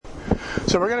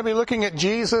So we're going to be looking at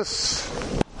Jesus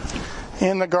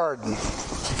in the garden.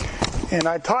 And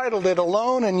I titled it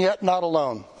Alone and Yet Not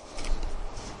Alone.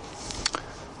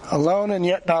 Alone and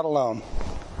Yet Not Alone.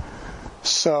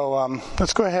 So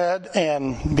let's go ahead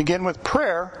and begin with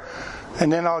prayer,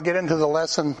 and then I'll get into the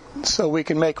lesson so we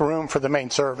can make room for the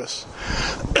main service.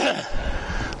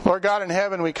 Lord God in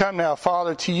heaven, we come now,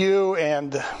 Father, to you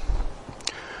and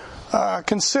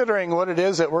considering what it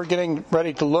is that we're getting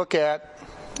ready to look at.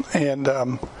 And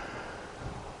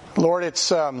Lord, it's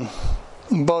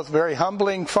both very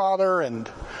humbling, Father, and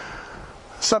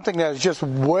something that is just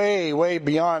way, way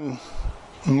beyond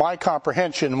my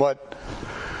comprehension, what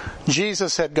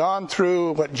Jesus had gone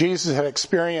through, what Jesus had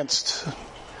experienced.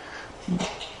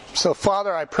 So,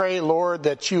 Father, I pray, Lord,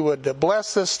 that you would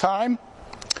bless this time,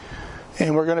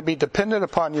 and we're going to be dependent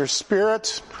upon your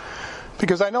Spirit,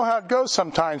 because I know how it goes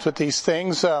sometimes with these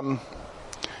things.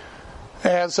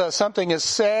 As something is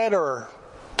said or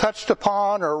touched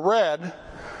upon or read,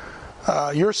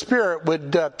 your Spirit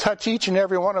would touch each and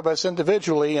every one of us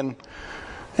individually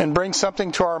and bring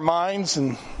something to our minds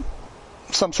and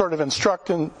some sort of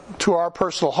instruction to our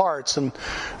personal hearts. And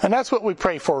that's what we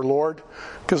pray for, Lord,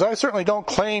 because I certainly don't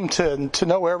claim to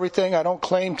know everything. I don't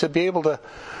claim to be able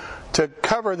to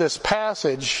cover this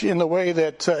passage in the way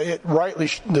that it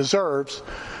rightly deserves.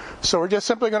 So we're just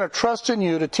simply going to trust in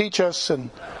you to teach us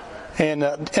and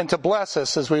to bless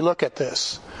us as we look at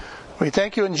this. We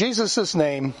thank you in Jesus'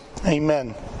 name.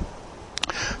 Amen.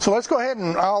 So let's go ahead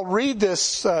and I'll read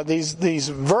these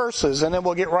verses and then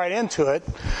we'll get right into it.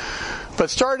 But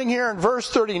starting here in verse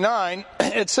 39,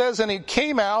 it says, "And he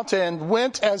came out and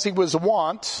went as he was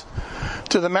wont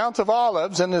to the Mount of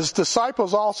Olives, and his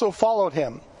disciples also followed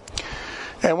him.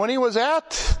 And when he was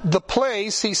at the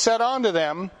place, he said unto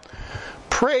them,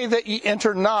 Pray that ye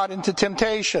enter not into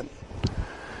temptation.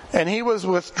 And he was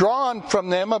withdrawn from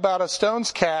them about a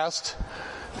stone's cast,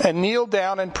 and kneeled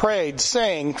down and prayed,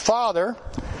 saying, Father,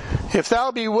 if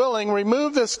thou be willing,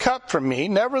 remove this cup from me.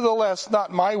 Nevertheless, not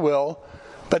my will,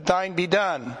 but thine be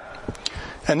done.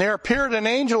 And there appeared an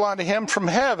angel unto him from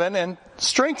heaven, and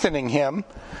strengthening him.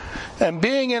 And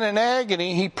being in an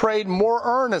agony, he prayed more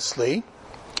earnestly.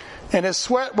 And his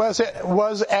sweat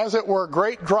was as it were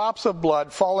great drops of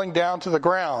blood falling down to the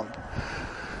ground.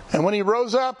 And when he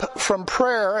rose up from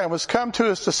prayer and was come to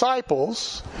his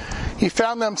disciples, he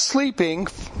found them sleeping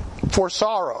for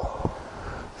sorrow.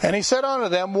 And he said unto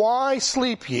them, Why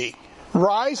sleep ye?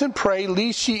 Rise and pray,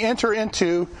 lest ye enter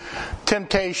into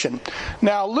temptation."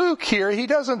 Now Luke here, he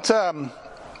doesn't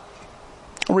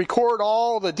record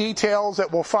all the details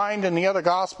that we'll find in the other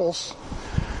Gospels.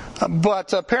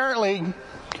 But apparently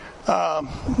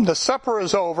the supper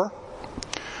is over.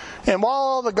 And while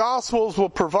all the Gospels will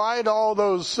provide all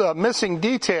those missing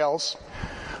details,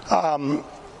 that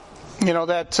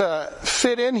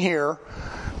fit in here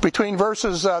between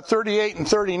verses 38 and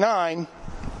 39,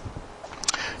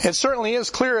 it certainly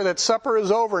is clear that supper is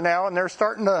over now, and they're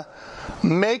starting to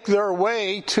make their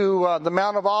way to the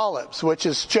Mount of Olives, which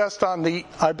is just on the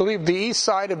east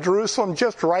side of Jerusalem,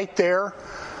 just right there,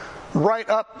 right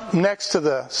up next to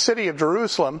the city of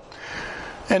Jerusalem.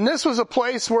 And this was a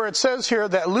place where it says here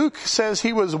that Luke says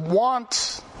he was a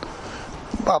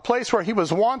place where he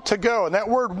was wont to go. And that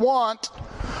word wont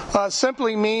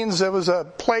simply means it was a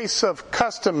place of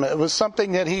custom. It was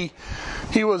something that he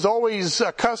was always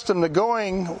accustomed to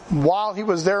going while he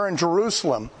was there in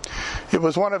Jerusalem. It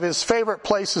was one of his favorite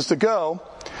places to go.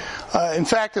 In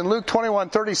fact, in Luke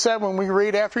 21:37, we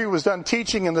read after he was done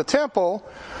teaching in the temple,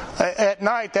 at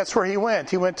night, that's where he went.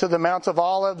 He went to the Mount of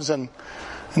Olives, and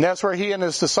that's where he and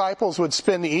his disciples would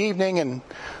spend the evening. And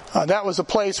that was a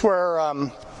place where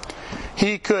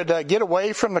he could get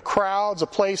away from the crowds, a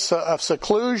place of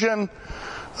seclusion,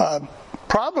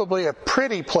 probably a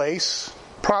pretty place,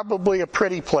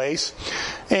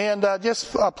 and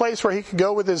just a place where he could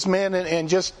go with his men and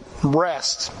just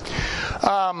rest.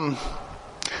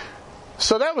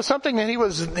 So that was something that he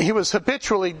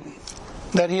habitually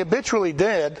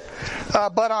did.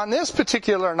 But on this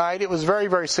particular night, it was very,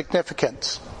 very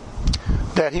significant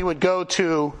that he would go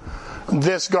to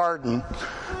this garden.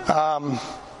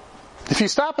 If you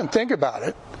stop and think about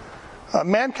it,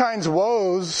 mankind's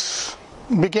woes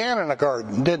began in a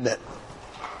garden, didn't it?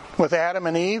 With Adam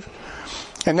and Eve.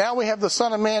 And now we have the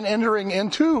Son of Man entering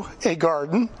into a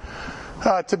garden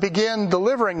to begin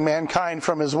delivering mankind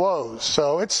from his woes.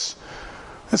 So it's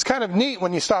kind of neat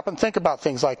when you stop and think about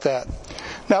things like that.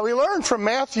 Now we learn from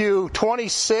Matthew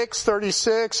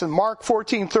 26:36 and Mark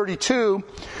 14:32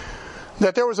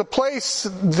 that there was a place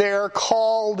there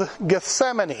called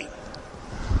Gethsemane.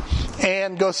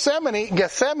 And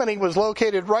Gethsemane was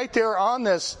located right there on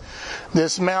this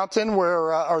mountain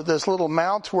or this little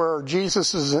mount where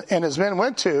Jesus and his men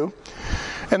went to.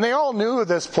 And they all knew of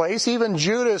this place. Even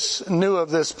Judas knew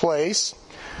of this place.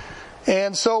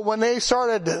 And so when they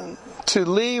started to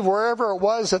leave wherever it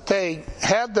was that they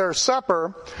had their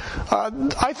supper,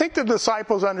 I think the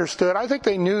disciples understood. I think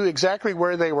they knew exactly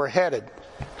where they were headed.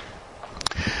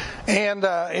 And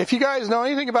if you guys know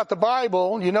anything about the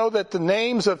Bible, you know that the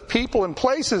names of people and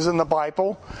places in the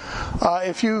Bible,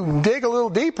 if you dig a little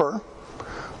deeper,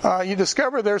 you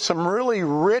discover there's some really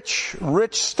rich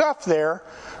stuff there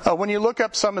when you look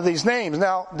up some of these names.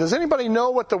 Now, does anybody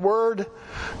know what the word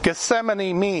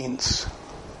Gethsemane means?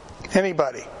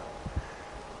 Anybody?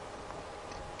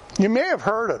 You may have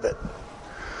heard of it.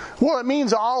 Well, it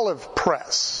means olive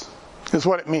press, is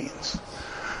what it means.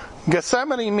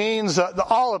 Gethsemane means the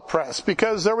olive press,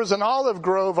 because there was an olive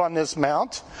grove on this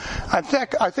mount. I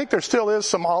think there still is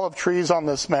some olive trees on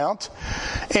this mount.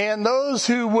 And those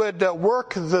who would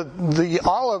work the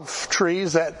olive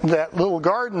trees, that little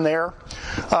garden there,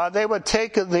 they would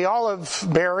take the olive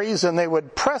berries and they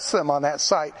would press them on that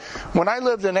site. When I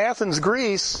lived in Athens,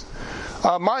 Greece,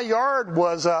 my yard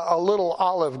was a little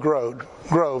olive grove.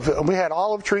 We had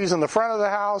olive trees in the front of the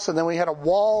house, and then we had a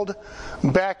walled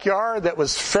backyard that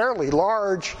was fairly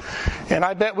large, and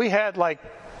I bet we had like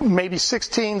maybe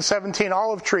 16, 17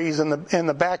 olive trees in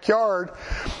the backyard.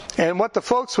 And what the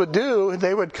folks would do,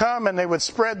 they would come and they would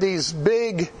spread these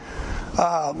big,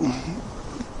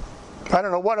 I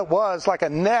don't know what it was, like a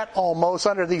net almost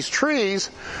under these trees,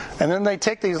 and then they'd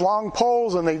take these long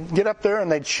poles and they'd get up there and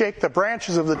they'd shake the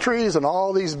branches of the trees, and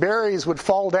all these berries would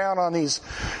fall down on these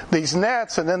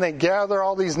nets, and then they'd gather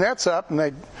all these nets up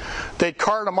and they'd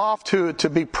cart them off to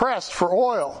be pressed for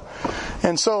oil.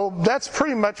 And so that's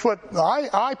pretty much what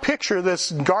I picture this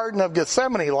Garden of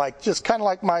Gethsemane like, just kind of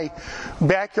like my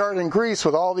backyard in Greece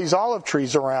with all these olive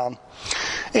trees around.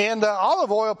 And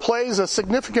olive oil plays a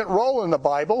significant role in the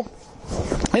Bible.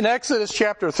 In Exodus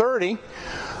chapter 30,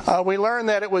 we learn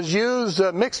that it was used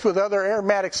mixed with other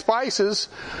aromatic spices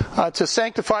to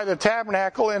sanctify the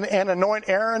tabernacle and anoint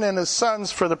Aaron and his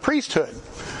sons for the priesthood.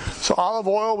 So olive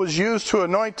oil was used to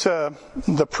anoint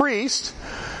the priest.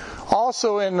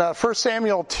 Also in 1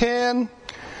 Samuel 10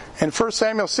 and 1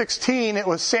 Samuel 16, it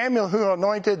was Samuel who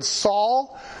anointed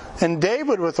Saul and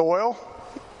David with oil,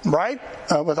 right?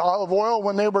 With olive oil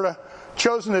when they were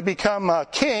chosen to become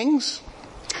kings.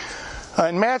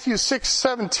 In Matthew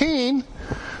 6:17,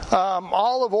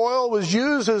 olive oil was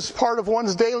used as part of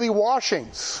one's daily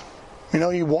washings. You know,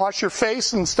 you wash your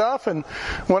face and stuff, and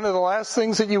one of the last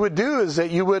things that you would do is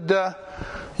that you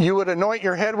would anoint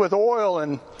your head with oil.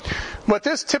 And what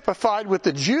this typified with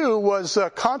the Jew was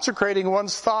consecrating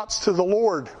one's thoughts to the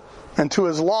Lord and to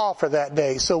His law for that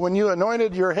day. So when you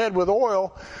anointed your head with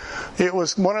oil, it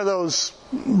was one of those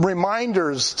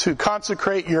reminders to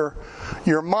consecrate your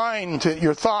mind,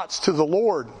 your thoughts to the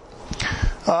Lord.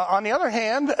 On the other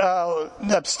hand,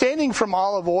 abstaining from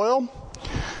olive oil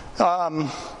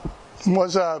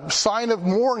was a sign of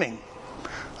mourning.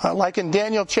 Like in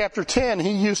Daniel chapter 10,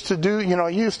 he used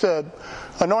to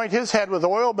anoint his head with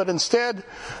oil, but instead,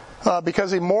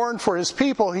 because he mourned for his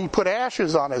people, he put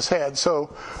ashes on his head.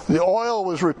 So the oil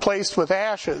was replaced with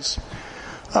ashes.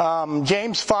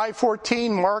 James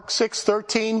 5:14, Mark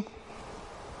 6:13,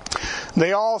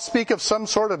 they all speak of some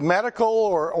sort of medical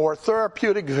or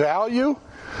therapeutic value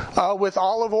with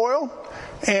olive oil.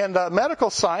 And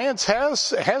medical science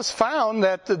has found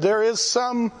that there is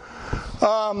some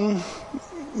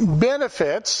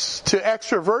benefits to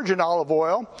extra virgin olive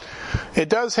oil. It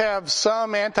does have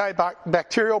some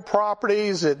antibacterial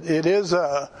properties.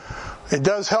 It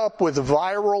does help with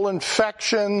viral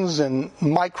infections and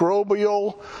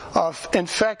microbial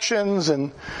infections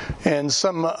and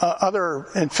some other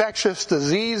infectious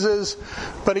diseases.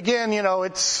 But again,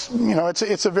 it's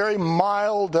a very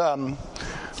mild, what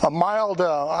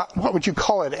would you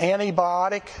call it?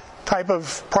 Antibiotic type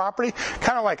of property,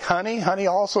 kind of like honey. Honey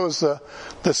also is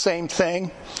the same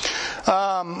thing.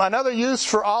 Another use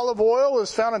for olive oil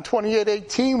is found in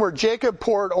 28:18, where Jacob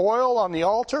poured oil on the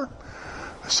altar.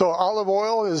 So olive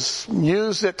oil is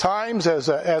used at times as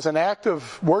an act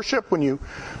of worship when you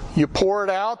pour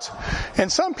it out.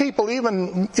 And some people,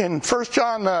 even in 1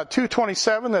 John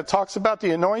 2:27, that talks about the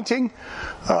anointing,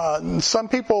 some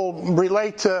people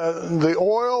relate the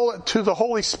oil to the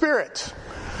Holy Spirit,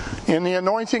 in the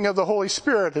anointing of the Holy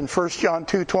Spirit in 1 John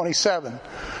 2:27.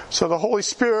 So the Holy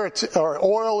Spirit, or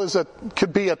oil,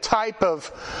 could be a type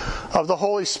of the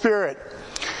Holy Spirit.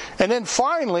 And then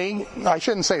finally, I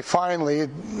shouldn't say finally,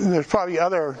 there's probably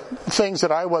other things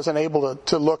that I wasn't able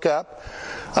to look up.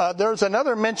 There's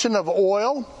another mention of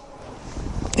oil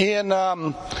in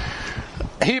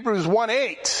Hebrews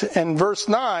 1:8 and verse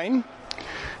 9.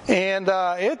 And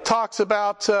it talks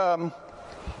about the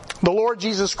Lord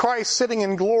Jesus Christ sitting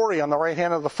in glory on the right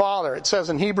hand of the Father. It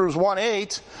says in Hebrews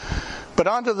 1:8, "But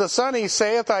unto the Son he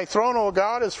saith, Thy throne, O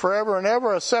God, is forever and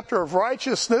ever. A scepter of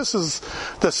righteousness is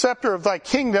the scepter of thy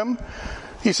kingdom."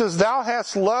 He says, "Thou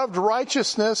hast loved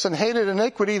righteousness and hated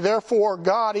iniquity. Therefore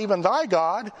God, even thy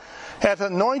God, hath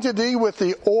anointed thee with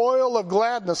the oil of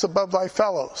gladness above thy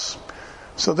fellows."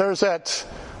 So there's that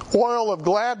oil of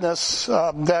gladness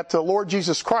that the Lord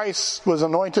Jesus Christ was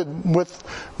anointed with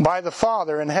by the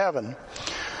Father in heaven.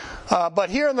 But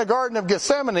here in the Garden of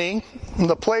Gethsemane, in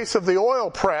the place of the oil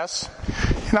press,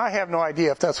 and I have no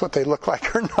idea if that's what they look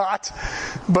like or not,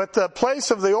 but the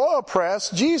place of the oil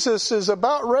press, Jesus is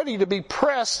about ready to be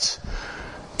pressed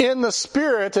in the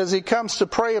Spirit as he comes to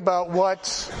pray about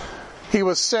what he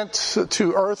was sent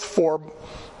to earth for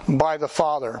by the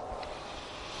Father.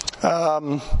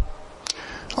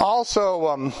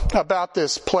 Also, about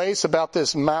this place, about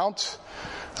this mount,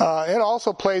 it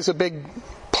also plays a big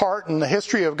part in the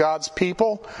history of God's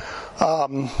people,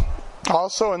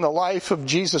 also in the life of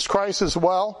Jesus Christ as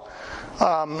well.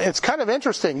 It's kind of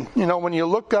interesting, when you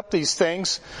look up these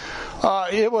things.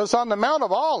 It was on the Mount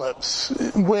of Olives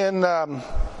when,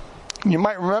 you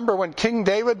might remember when King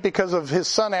David, because of his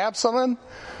son Absalom,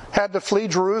 had to flee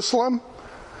Jerusalem.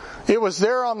 It was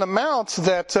there on the mount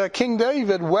that King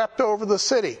David wept over the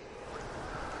city.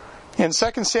 In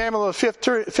 2 Samuel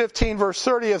 15 verse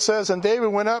 30 it says, "And David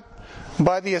went up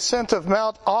by the ascent of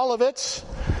Mount Olivet,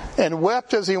 and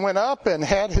wept as he went up, and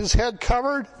had his head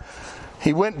covered.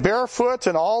 He went barefoot,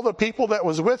 and all the people that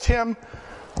was with him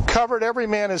covered every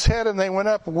man his head, and they went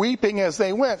up weeping as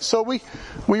they went." So we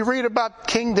read about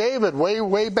King David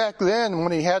way back then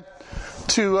when he had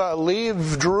to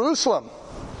leave Jerusalem.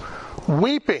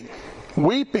 Weeping.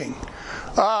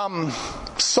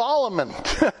 Solomon,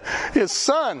 his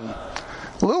son,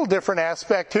 a little different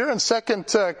aspect here in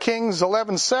 2 Kings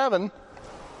 11:7.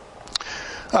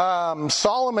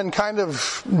 Solomon kind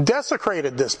of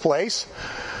desecrated this place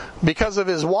because of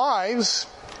his wives.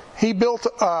 He built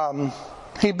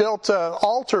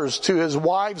altars to his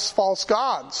wives' false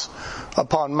gods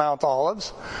upon Mount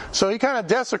Olives. So he kind of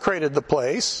desecrated the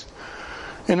place.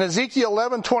 In Ezekiel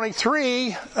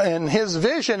 11:23, in his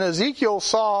vision, Ezekiel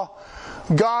saw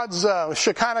God's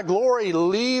Shekinah glory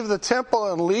leave the temple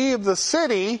and leave the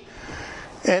city,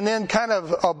 and then kind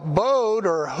of abode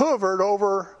or hovered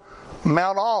over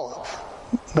Mount Olive,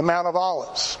 the Mount of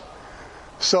Olives.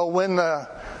 So when the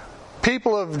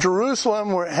people of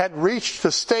Jerusalem had reached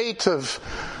a state of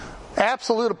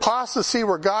absolute apostasy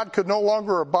where God could no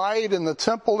longer abide in the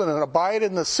temple and abide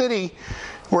in the city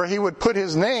where he would put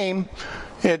his name,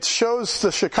 it shows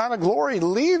the Shekinah glory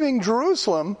leaving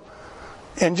Jerusalem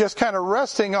and just kind of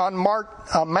resting on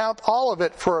Mount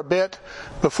Olivet for a bit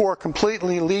before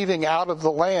completely leaving out of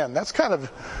the land. That's kind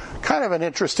of an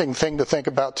interesting thing to think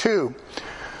about too.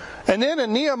 And then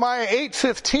in Nehemiah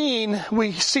 8:15,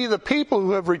 we see the people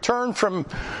who have returned from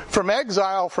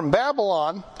exile from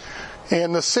Babylon,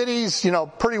 and the city's,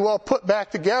 pretty well put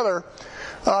back together.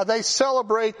 They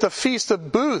celebrate the Feast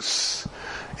of Booths,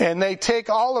 and they take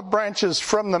olive branches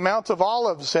from the Mount of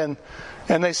Olives, and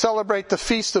they celebrate the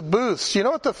Feast of Booths. You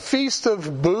know what the Feast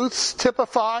of Booths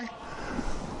typify?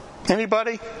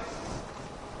 Anybody?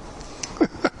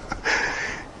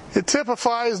 It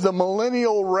typifies the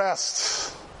millennial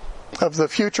rest of the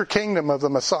future kingdom of the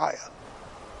Messiah.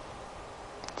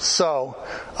 So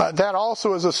that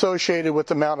also is associated with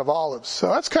the Mount of Olives. So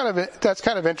that's kind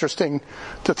of interesting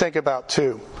to think about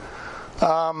too.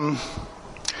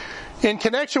 In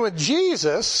connection with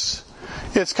Jesus,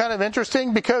 it's kind of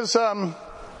interesting because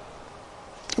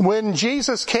when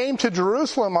Jesus came to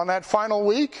Jerusalem on that final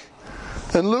week,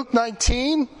 in Luke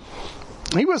 19,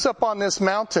 he was up on this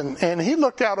mountain and he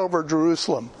looked out over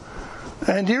Jerusalem.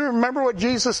 And do you remember what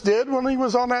Jesus did when he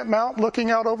was on that mount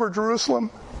looking out over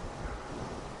Jerusalem?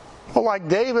 Well, like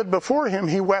David before him,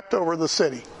 he wept over the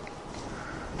city.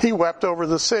 He wept over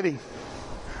the city.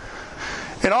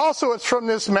 And also it's from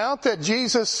this mount that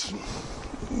Jesus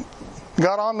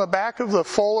got on the back of the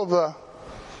foal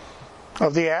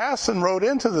of the ass and rode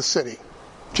into the city.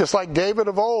 Just like David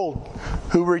of old,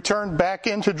 who returned back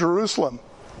into Jerusalem.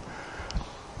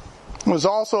 It was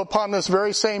also upon this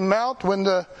very same mount when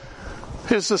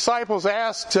his disciples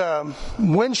asked,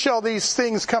 when shall these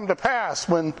things come to pass,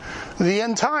 when the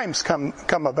end times come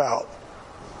about?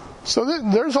 So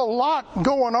there's a lot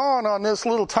going on this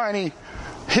little tiny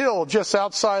hill just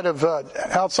outside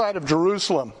of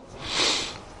Jerusalem.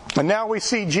 And now we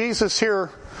see Jesus here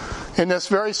in this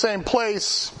very same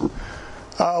place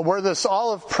where this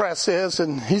olive press is,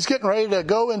 and he's getting ready to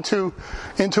go into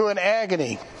an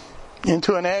agony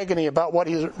about what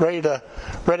he's ready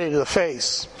to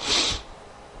face.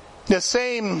 The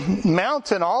same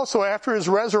mountain also after his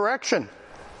resurrection.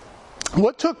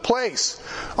 What took place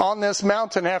on this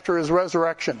mountain after his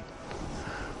resurrection?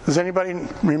 Does anybody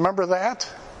remember that?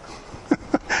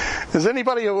 Is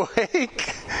anybody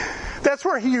awake? That's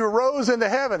where he arose into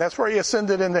heaven. That's where he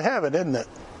ascended into heaven, isn't it?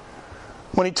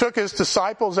 When he took his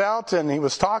disciples out and he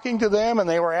was talking to them and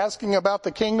they were asking about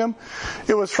the kingdom,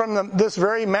 it was from this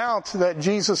very mount that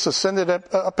Jesus ascended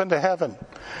up into heaven.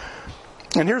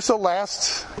 And here's the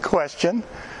last question.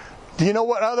 Do you know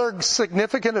what other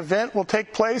significant event will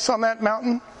take place on that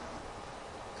mountain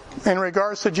in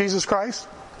regards to Jesus Christ?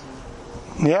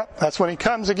 Yep, that's when he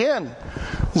comes again.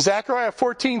 Zechariah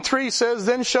 14:3 says,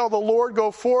 "Then shall the Lord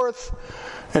go forth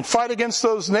and fight against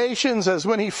those nations as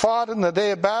when he fought in the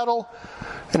day of battle.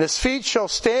 And his feet shall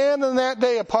stand in that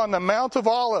day upon the Mount of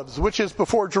Olives, which is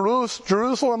before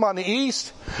Jerusalem on the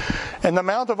east. And the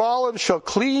Mount of Olives shall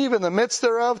cleave in the midst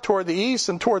thereof toward the east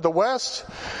and toward the west.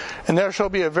 And there shall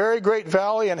be a very great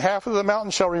valley, and half of the mountain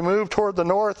shall remove toward the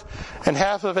north, and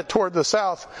half of it toward the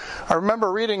south." I remember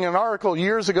reading an article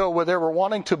years ago where they were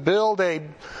wanting to build a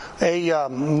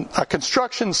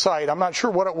construction site. I'm not sure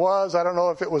what it was. I don't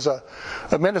know if it was a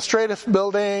administrative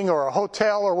building or a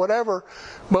hotel or whatever.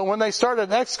 But when they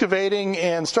started excavating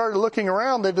and started looking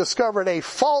around, they discovered a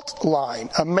fault line,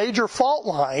 a major fault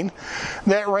line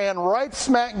that ran right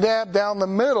smack dab down the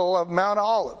middle of Mount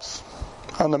Olives,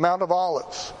 on the Mount of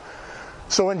Olives.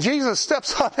 So when Jesus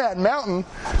steps on that mountain,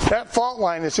 that fault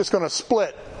line is just going to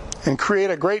split and create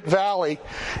a great valley.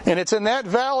 And it's in that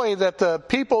valley that the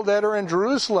people that are in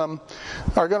Jerusalem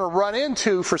are going to run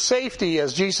into for safety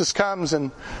as Jesus comes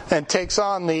and takes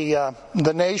on the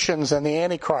nations and the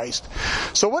Antichrist.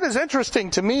 So what is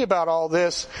interesting to me about all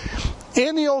this,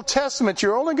 in the Old Testament,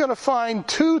 you're only going to find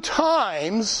 2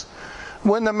 times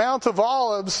when the Mount of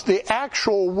Olives, the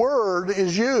actual word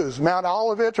is used, Mount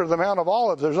Olivet or the Mount of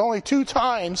Olives. There's only 2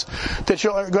 times that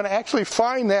you're going to actually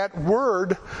find that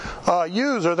word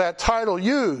used, or that title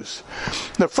used.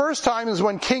 The first time is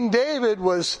when King David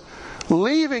was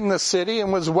leaving the city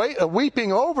and was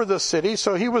weeping over the city,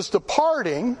 so he was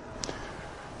departing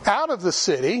out of the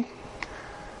city.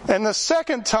 And the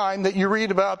second time that you read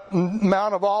about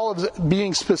Mount of Olives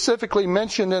being specifically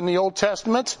mentioned in the Old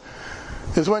Testament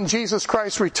is when Jesus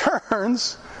Christ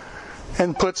returns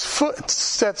and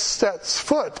sets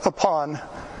foot upon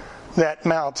that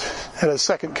mount at his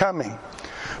second coming.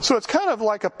 So it's kind of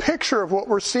like a picture of what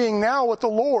we're seeing now with the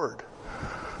Lord.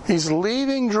 He's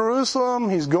leaving Jerusalem,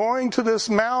 he's going to this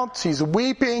mount, he's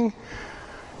weeping.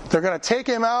 They're going to take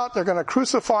him out, they're going to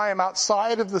crucify him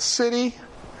outside of the city.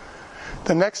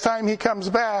 The next time he comes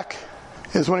back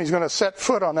is when he's going to set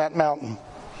foot on that mountain.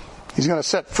 He's going to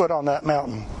set foot on that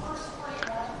mountain.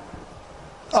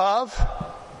 Of?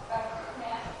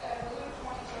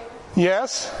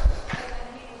 Yes?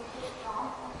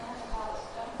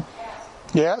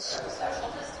 Yes?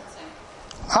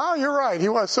 Oh, you're right. He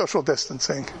was social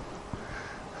distancing.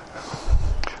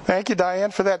 Thank you,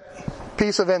 Diane, for that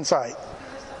piece of insight.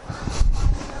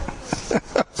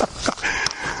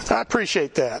 I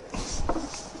appreciate that.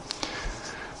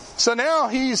 So now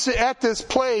he's at this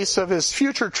place of his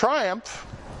future triumph,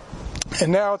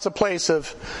 and now it's a place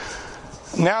of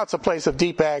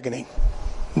deep agony.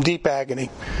 Deep agony.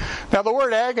 Now the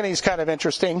word agony is kind of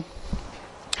interesting.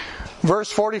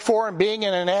 Verse 44, and being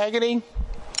in an agony,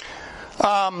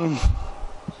 that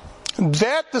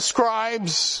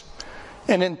describes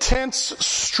an intense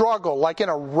struggle, like in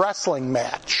a wrestling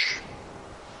match.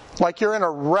 Like you're in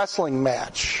a wrestling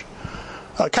match.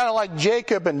 Kind of like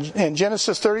Jacob in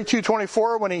Genesis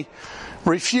 32:24, when he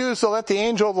refused to let the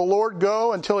angel of the Lord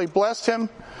go until he blessed him.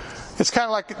 It's kind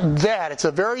of like that. It's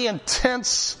a very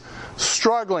intense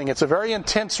struggling. It's a very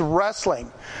intense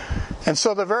wrestling. And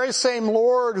so the very same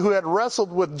Lord who had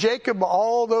wrestled with Jacob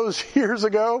all those years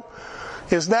ago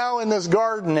is now in this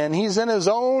garden, and he's in his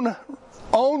own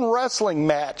wrestling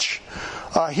match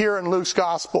here in Luke's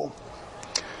gospel.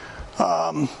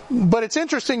 But it's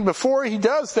interesting, before he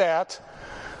does that,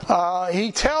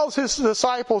 he tells his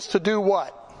disciples to do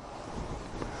what?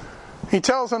 He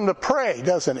tells them to pray,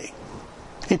 doesn't he?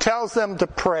 He tells them to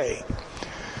pray.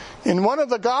 In one of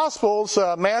the Gospels,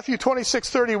 Matthew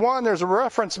 26:31, there's a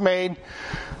reference made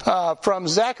from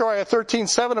Zechariah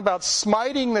 13:7 about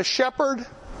smiting the shepherd.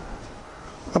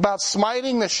 about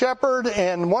smiting the shepherd.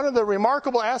 And one of the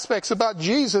remarkable aspects about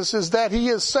Jesus is that he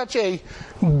is such a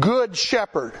good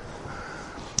shepherd.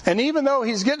 And even though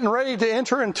he's getting ready to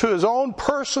enter into his own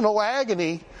personal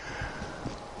agony,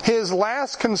 his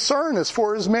last concern is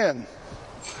for his men.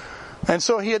 And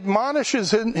so he admonishes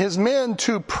his men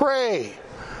to pray.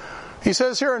 He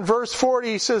says here in verse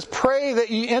 40, he says, "Pray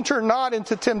that ye enter not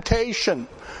into temptation."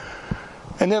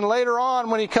 And then later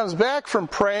on, when he comes back from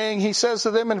praying, he says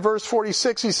to them in verse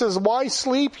 46, he says, "Why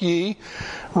sleep ye?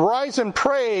 Rise and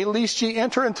pray, lest ye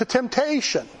enter into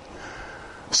temptation."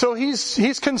 So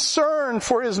he's concerned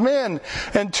for his men.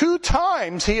 And 2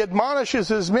 times he admonishes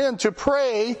his men to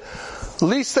pray,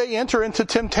 lest they enter into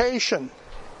temptation.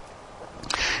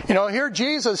 You know, here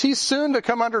Jesus, he's soon to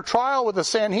come under trial with the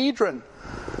Sanhedrin.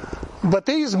 But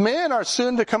these men are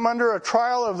soon to come under a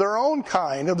trial of their own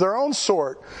kind, of their own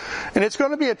sort. And it's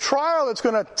going to be a trial that's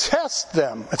going to test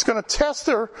them. It's going to test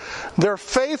their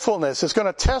faithfulness. It's going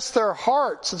to test their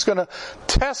hearts. It's going to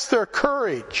test their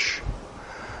courage.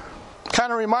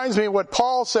 Kind of reminds me of what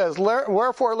Paul says,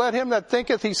 "Wherefore let him that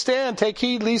thinketh he stand take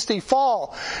heed lest he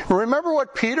fall." Remember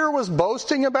what Peter was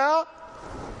boasting about?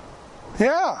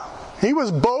 Yeah, he was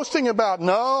boasting about,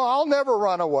 "No, I'll never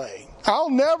run away. I'll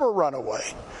never run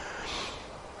away."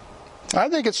 I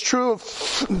think it's true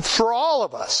for all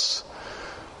of us.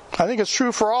 I think it's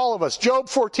true for all of us. Job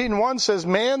 14:1 says,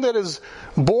 "Man that is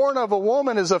born of a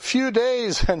woman is a few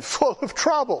days and full of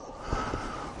trouble."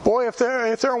 Boy, if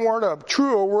there weren't a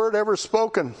truer word ever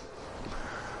spoken.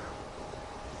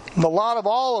 The lot of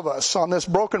all of us on this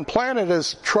broken planet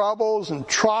is troubles and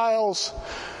trials.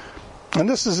 And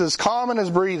this is as common as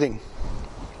breathing.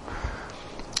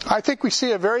 I think we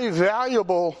see a very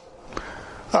valuable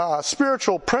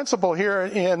spiritual principle here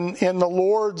in the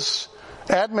Lord's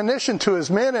admonition to his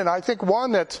men, and I think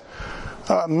one that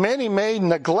many may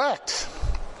neglect.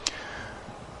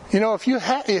 You know, if you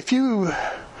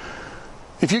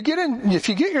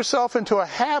get yourself into a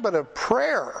habit of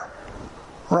prayer,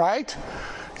 right?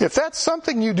 If that's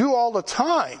something you do all the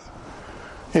time,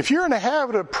 if you're in a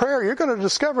habit of prayer, you're going to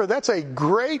discover that's a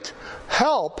great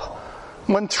help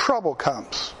when trouble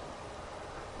comes.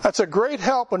 That's a great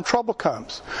help when trouble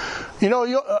comes. You know,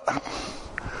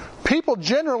 people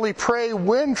generally pray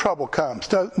when trouble comes,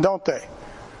 don't they?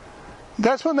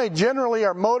 That's when they generally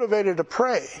are motivated to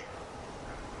pray.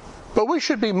 But we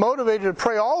should be motivated to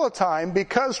pray all the time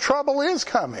because trouble is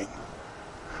coming.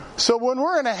 So when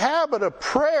we're in a habit of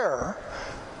prayer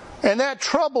and that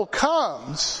trouble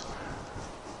comes,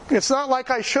 it's not like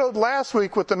I showed last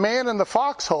week with the man in the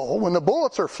foxhole when the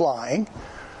bullets are flying.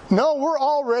 No, we're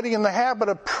already in the habit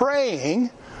of praying,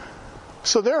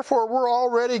 so therefore we're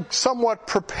already somewhat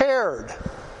prepared.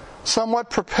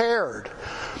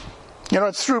 You know,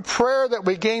 it's through prayer that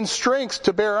we gain strength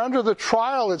to bear under the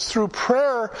trial. It's through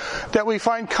prayer that we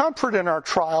find comfort in our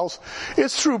trials.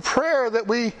 It's through prayer that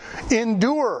we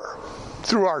endure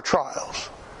through our trials.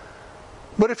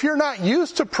 But if you're not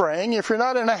used to praying, if you're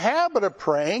not in a habit of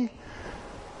praying,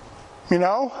 you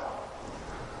know,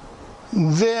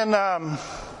 then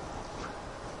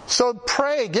so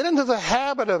pray. Get into the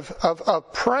habit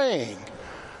of praying.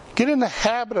 Get in the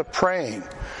habit of praying.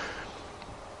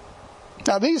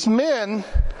 Now these men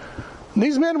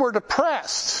were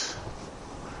depressed.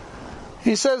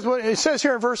 He says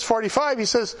here in verse 45, he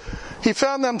says, he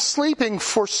found them sleeping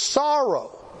for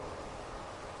sorrow.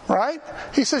 Right?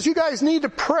 He says, you guys need to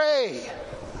pray.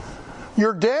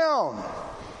 You're down.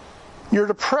 You're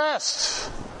depressed.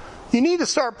 You need to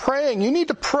start praying. You need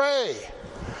to pray.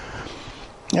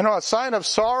 You know, a sign of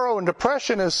sorrow and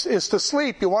depression is to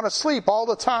sleep. You want to sleep all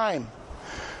the time.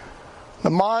 The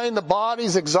mind, the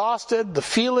body's exhausted. The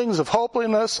feelings of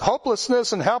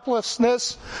hopelessness and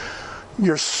helplessness.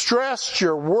 You're stressed.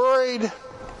 You're worried.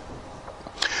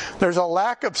 There's a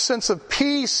lack of sense of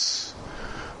peace.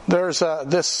 There's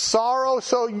this sorrow.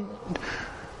 So, you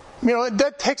know,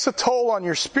 that takes a toll on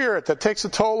your spirit. That takes a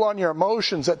toll on your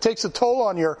emotions. That takes a toll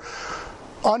on your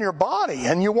body.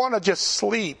 And you want to just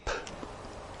sleep.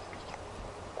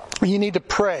 You need to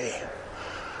pray.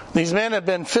 These men have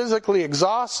been physically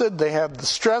exhausted. They have the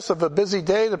stress of a busy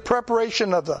day, the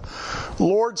preparation of the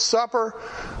Lord's Supper.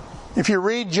 If you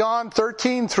read John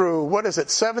 13 through,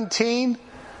 17,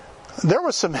 there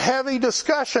was some heavy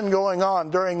discussion going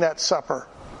on during that supper.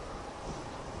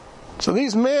 So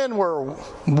these men were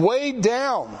weighed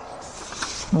down.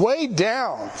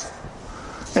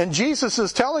 And Jesus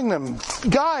is telling them,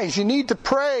 guys, you need to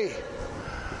pray.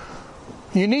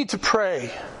 You need to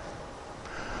pray.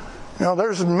 You know,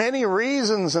 there's many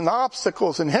reasons and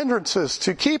obstacles and hindrances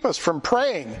to keep us from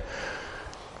praying.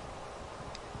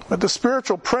 But the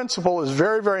spiritual principle is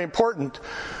very, very important.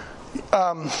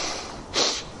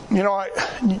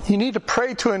 you need to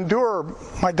pray to endure.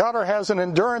 My daughter has an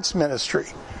endurance ministry.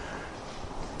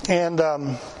 And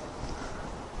I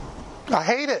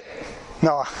hate it.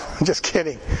 No, I'm just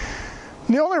kidding.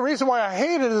 The only reason why I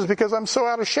hate it is because I'm so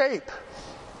out of shape.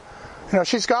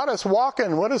 She's got us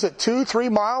walking, 2, 3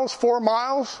 miles, 4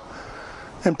 miles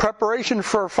in preparation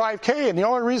for a 5K. And the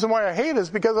only reason why I hate it is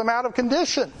because I'm out of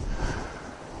condition.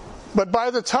 But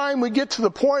by the time we get to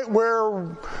the point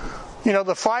where,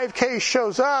 the 5K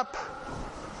shows up,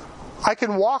 I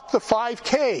can walk the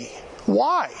 5K.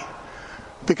 Why?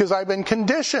 Because I've been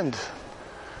conditioned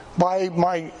by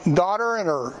my daughter and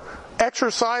her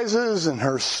exercises and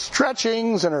her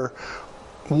stretchings and her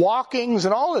walkings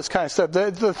and all this kind of stuff,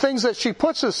 the things that she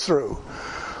puts us through.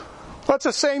 Well, it's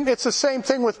the same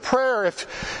thing with prayer.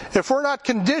 If we're not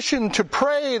conditioned to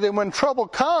pray, then when trouble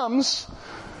comes,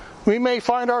 we may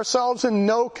find ourselves in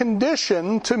no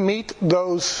condition to meet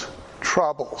those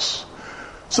troubles.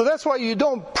 So that's why you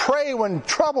don't pray when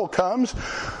trouble comes.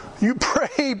 You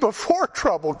pray before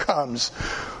trouble comes.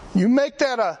 You make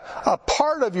that a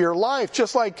part of your life,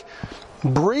 just like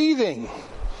breathing.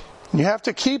 You have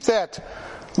to keep that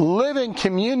living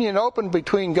communion open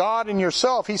between God and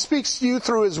yourself. He speaks to you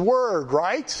through His Word,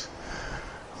 right?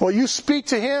 Well, you speak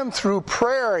to Him through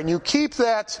prayer, and you keep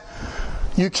that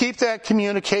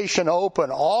communication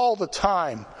open all the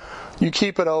time. You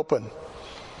keep it open.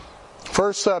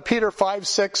 1 Peter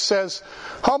 5:6 says,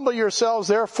 "Humble yourselves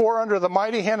therefore under the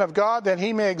mighty hand of God, that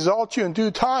He may exalt you in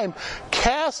due time,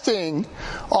 casting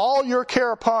all your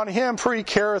care upon Him, for He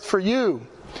careth for you."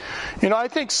 I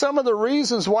think some of the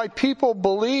reasons why people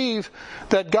believe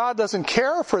that God doesn't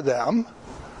care for them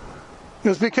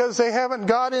is because they haven't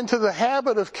got into the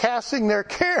habit of casting their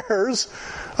cares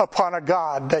upon a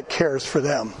God that cares for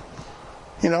them.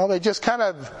 They just kind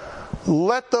of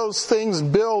let those things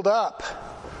build up.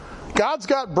 God's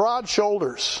got broad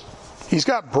shoulders. He's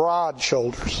got broad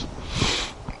shoulders.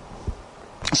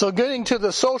 So getting to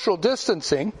the social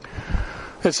distancing,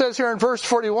 it says here in verse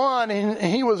 41, and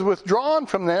He was withdrawn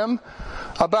from them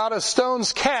about a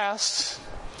stone's cast,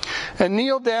 and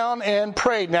kneeled down and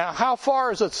prayed. Now, how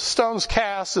far is a stone's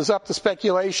cast is up to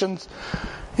speculations.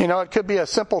 It could be a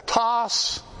simple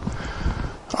toss.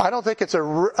 I don't think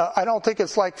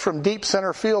it's like from deep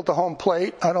center field to home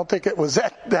plate. I don't think it was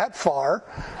that far.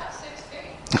 About 6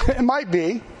 feet. It might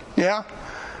be, yeah.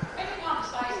 Depending on the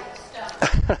size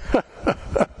of the stone.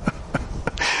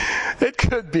 It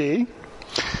could be.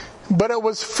 But it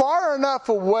was far enough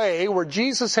away where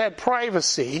Jesus had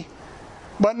privacy,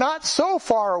 but not so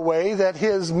far away that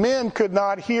His men could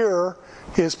not hear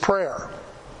His prayer.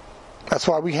 That's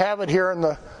why we have it here in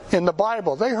the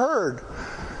Bible. They heard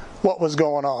what was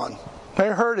going on. They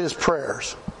heard His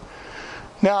prayers.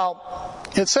 Now,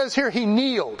 it says here He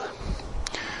kneeled.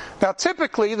 Now,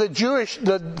 typically,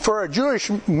 for a Jewish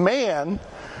man,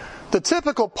 the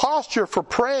typical posture for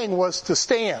praying was to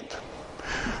stand.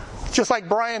 Just like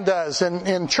Brian does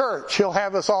in church. He'll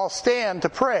have us all stand to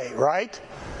pray, right?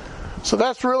 So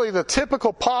that's really the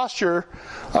typical posture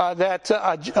that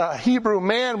a Hebrew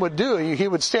man would do. He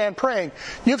would stand praying.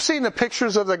 You've seen the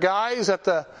pictures of the guys at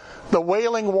the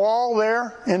Wailing Wall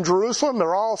there in Jerusalem.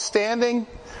 They're all standing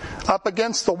up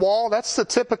against the wall. That's the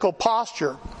typical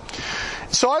posture.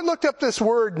 So I looked up this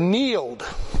word kneeled.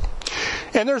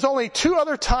 And there's only 2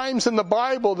 other times in the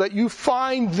Bible that you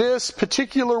find this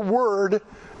particular word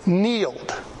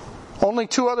kneeled. Only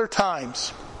 2 other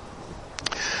times.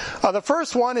 The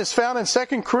first one is found in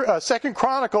 2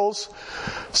 Chronicles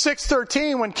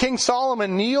 6:13, when King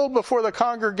Solomon kneeled before the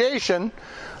congregation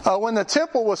when the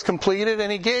temple was completed,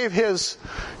 and he gave his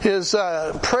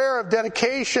prayer of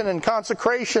dedication and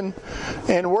consecration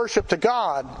and worship to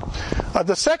God.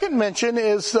 The second mention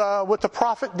is with the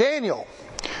prophet Daniel.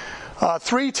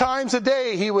 3 times a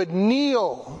day he would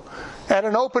kneel at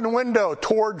an open window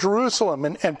toward Jerusalem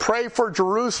and pray for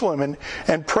Jerusalem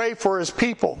and pray for his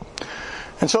people.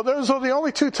 And so those are the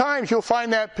only 2 times you'll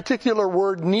find that particular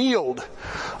word kneeled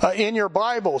in your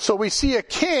Bible. So we see a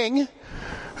king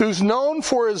who's known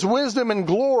for his wisdom and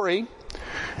glory,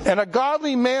 and a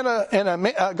godly man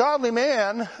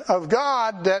of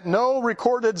God that no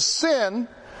recorded sin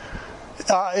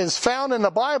is found in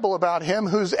the Bible about him,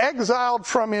 who's exiled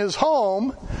from his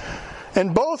home.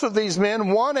 And both of these men,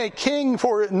 one a king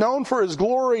known for his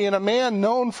glory, and a man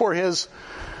known for his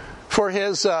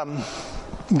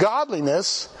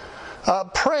godliness,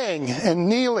 praying and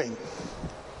kneeling.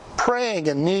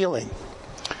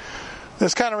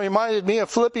 This kind of reminded me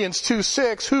of Philippians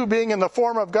 2:6, who being in the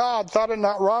form of God thought it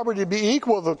not robbery to be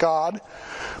equal with God,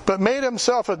 but made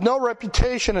himself of no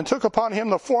reputation and took upon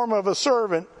him the form of a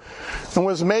servant and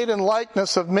was made in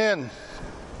likeness of men.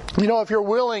 You know, if you're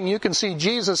willing, you can see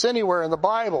Jesus anywhere in the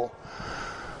Bible.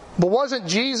 But wasn't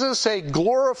Jesus a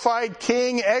glorified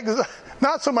king,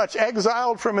 not so much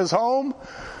exiled from his home,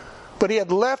 but he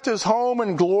had left his home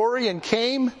in glory and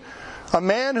came, a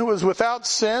man who was without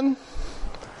sin,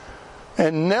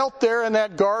 and knelt there in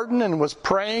that garden and was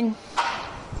praying.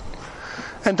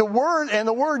 And the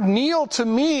word kneel to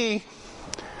me,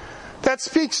 that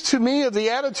speaks to me of the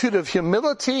attitude of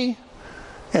humility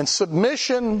and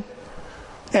submission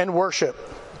and worship.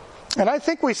 And I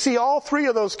think we see all three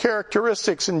of those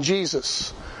characteristics in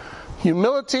Jesus.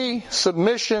 Humility,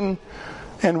 submission,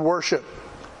 and worship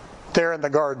there in the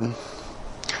garden.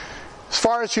 As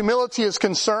far as humility is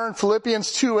concerned,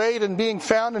 Philippians 2:8, and being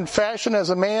found in fashion as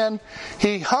a man,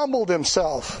 he humbled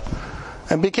himself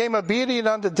and became obedient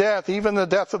unto death, even the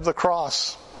death of the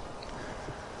cross.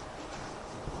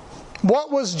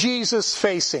 What was Jesus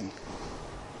facing?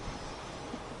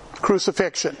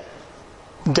 Crucifixion.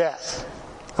 Death.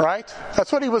 Right?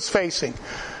 That's what he was facing.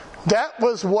 That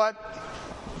was what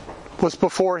was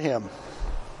before him.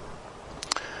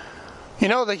 You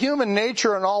know, the human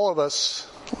nature in all of us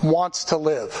wants to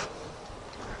live.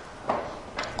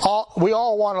 We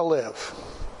all want to live.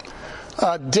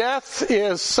 Death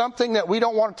is something that we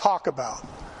don't want to talk about.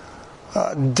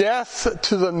 Death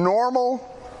to the normal,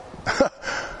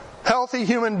 healthy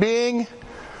human being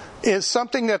is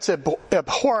something that's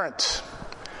abhorrent.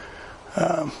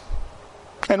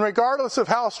 And regardless of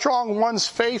how strong one's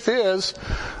faith is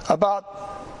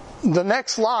about the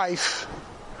next life,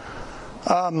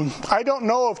 I don't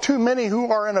know of too many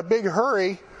who are in a big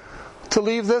hurry to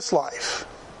leave this life.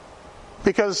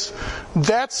 Because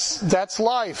that's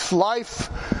life. Life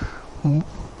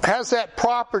has that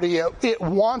property. It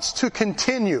wants to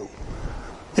continue.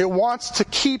 It wants to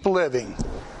keep living.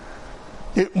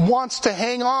 It wants to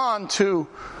hang on to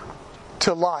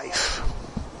life.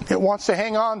 It wants to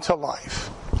hang on to life.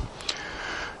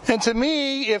 And to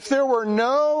me, if there were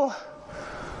no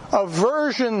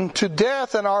aversion to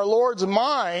death in our Lord's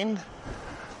mind,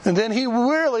 then he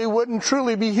really wouldn't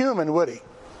truly be human, would he?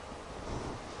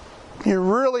 He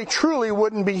really truly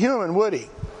wouldn't be human, would he?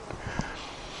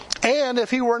 And if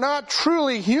he were not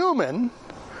truly human,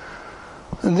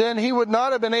 then he would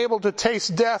not have been able to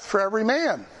taste death for every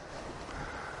man.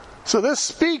 So this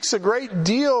speaks a great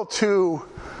deal to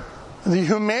the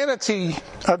humanity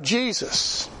of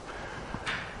Jesus.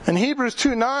 In Hebrews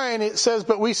 2:9 it says,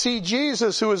 but we see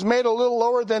Jesus, who was made a little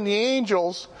lower than the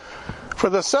angels for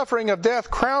the suffering of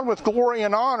death, crowned with glory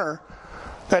and honor,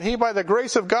 that he by the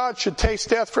grace of God should taste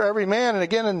death for every man. And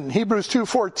again in Hebrews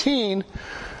 2:14,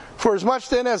 for as much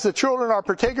then as the children are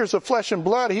partakers of flesh and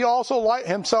blood, he also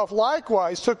himself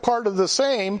likewise took part of the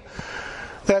same,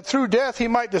 that through death he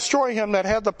might destroy him that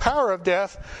had the power of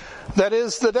death, that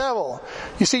is the devil.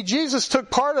 You see, Jesus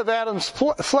took part of Adam's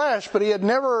flesh, but he had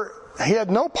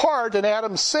no part in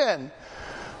Adam's sin,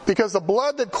 because the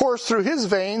blood that coursed through his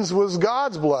veins was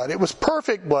God's blood. It was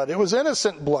perfect blood. It was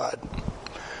innocent blood.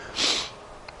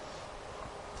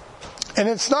 And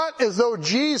it's not as though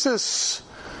Jesus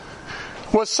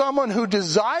was someone who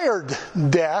desired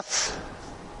death,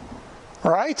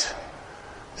 right?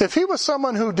 If he was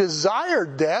someone who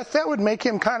desired death, that would make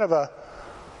him kind of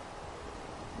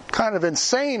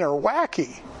insane or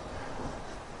wacky.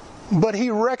 But he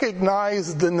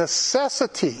recognized the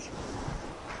necessity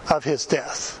of his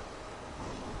death.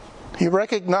 He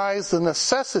recognized the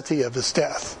necessity of his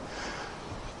death.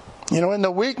 You know, in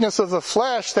the weakness of the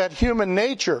flesh, that human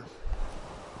nature,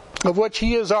 of which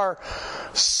he is our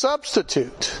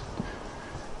substitute,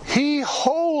 he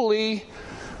wholly,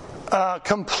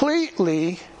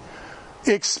 completely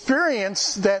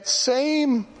experienced that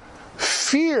same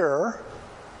fear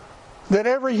that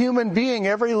every human being,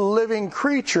 every living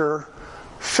creature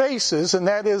faces, and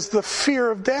that is the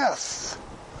fear of death.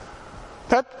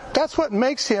 That's what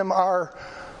makes him our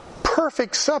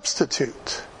perfect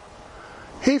substitute.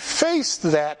 He faced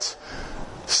that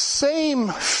same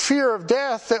fear of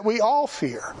death that we all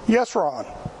fear. Yes, Ron?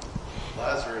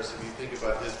 Lazarus, if you think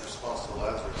about his response to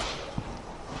Lazarus.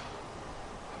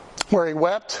 Where he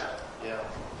wept? Yeah.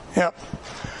 Yep.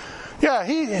 Yeah,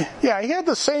 he had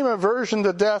the same aversion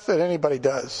to death that anybody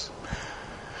does.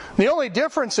 The only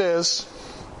difference is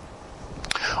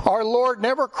our Lord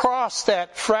never crossed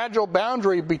that fragile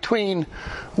boundary between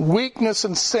weakness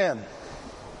and sin.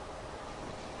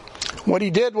 What he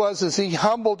did was he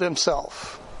humbled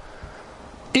himself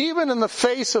even in the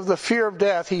face of the fear of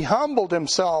death, he humbled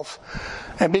himself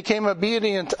and became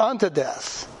obedient unto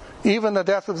death, even the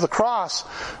death of the cross,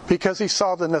 because he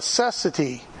saw the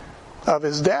necessity of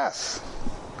his death.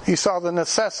 He saw the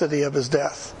necessity of his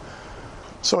death.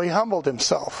 So he humbled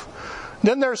himself.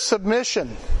 Then there's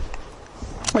submission.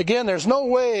 Again, there's no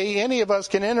way any of us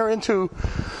can enter into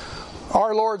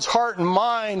our Lord's heart and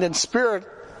mind and spirit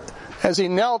as he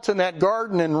knelt in that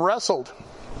garden and wrestled.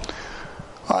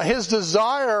 His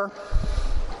desire,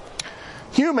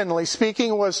 humanly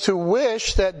speaking, was to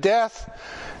wish that death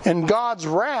and God's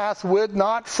wrath would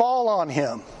not fall on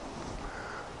him.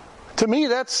 To me,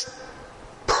 that's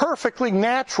perfectly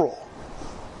natural.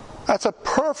 That's a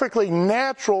perfectly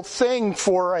natural thing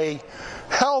for a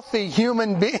healthy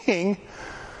human being.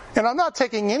 And I'm not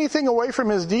taking anything away from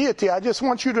his deity. I just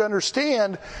want you to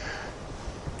understand,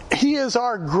 he is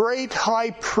our great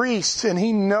high priest, and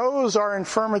he knows our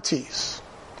infirmities.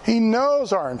 He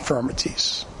knows our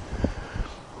infirmities.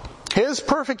 His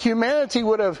perfect humanity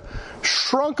would have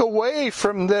shrunk away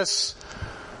from this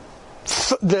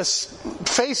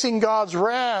facing God's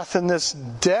wrath and this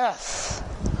death.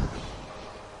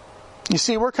 You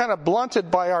see, we're kind of blunted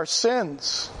by our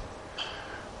sins.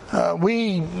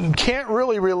 We can't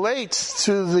really relate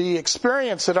to the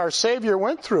experience that our Savior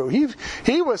went through.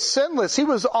 He was sinless. He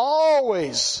was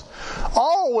always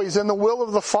in the will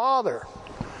of the Father.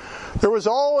 There was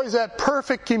always that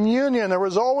perfect communion. There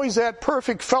was always that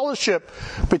perfect fellowship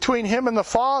between him and the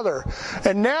Father.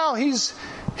 And now he's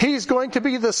going to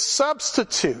be the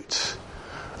substitute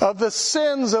of the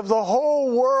sins of the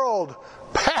whole world,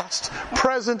 past,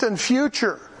 present, and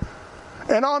future.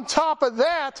 And on top of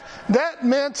that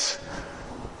meant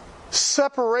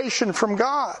separation from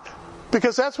God.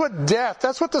 Because that's what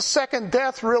the second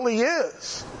death really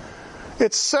is.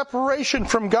 It's separation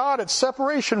from God. It's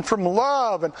separation from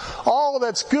love and all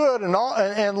that's good and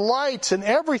light and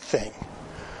everything.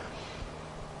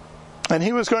 And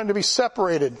he was going to be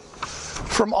separated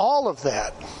from all of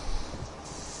that.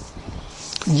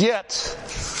 Yet,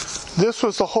 this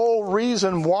was the whole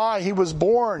reason why he was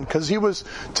born, because he was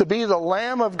to be the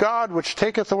Lamb of God which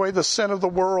taketh away the sin of the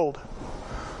world.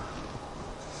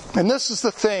 And this is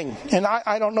the thing, and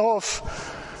I don't know if,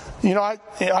 I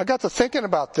got to thinking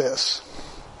about this.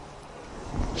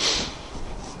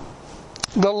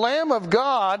 The Lamb of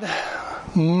God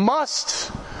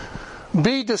must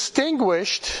be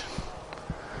distinguished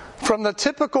from the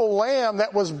typical lamb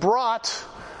that was brought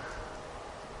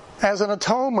as an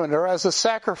atonement or as a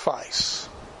sacrifice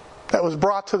that was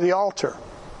brought to the altar.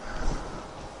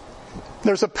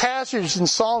 There's a passage in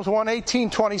Psalms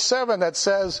 118:27 that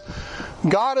says,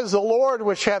 God is the Lord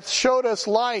which hath showed us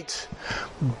light.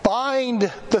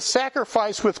 Bind the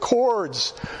sacrifice with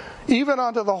cords, even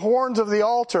unto the horns of the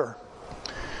altar.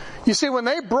 You see, when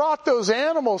they brought those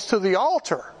animals to the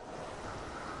altar,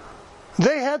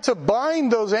 they had to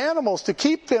bind those animals to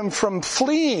keep them from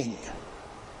fleeing.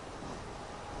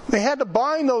 They had to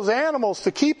bind those animals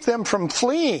to keep them from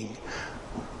fleeing.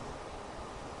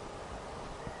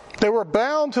 They were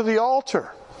bound to the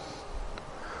altar.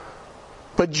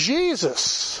 But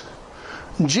Jesus'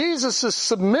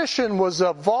 submission was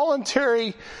a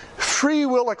voluntary free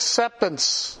will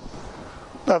acceptance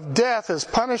of death as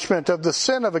punishment of the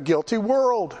sin of a guilty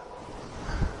world.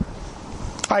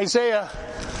 Isaiah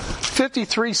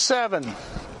 53:7.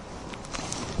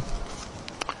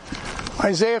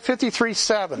 Isaiah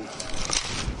 53:7.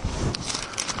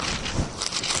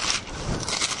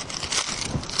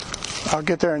 I'll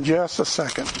get there in just a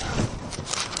second.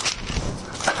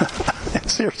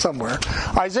 It's here somewhere.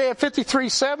 Isaiah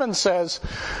 53:7 says,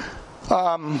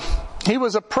 he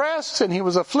was oppressed and he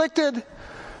was afflicted,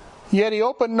 yet he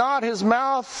opened not his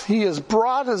mouth. He is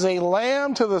brought as a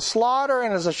lamb to the slaughter,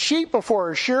 and as a sheep before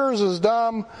her shearers is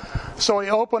dumb, so he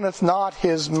openeth not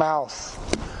his mouth.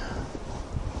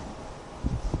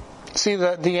 See,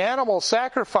 the animal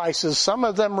sacrifices, some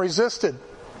of them resisted.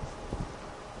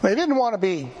 They didn't want to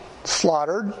be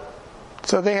slaughtered,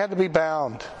 so they had to be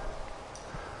bound.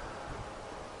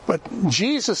 But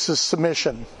Jesus'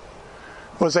 submission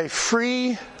was a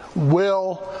free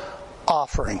will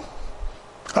offering.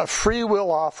 A free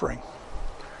will offering.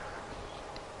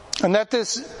 And that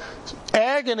this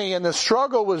agony and the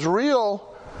struggle was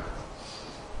real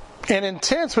and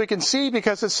intense, we can see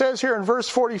because it says here in verse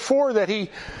 44 that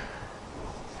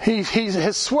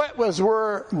his sweat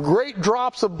were great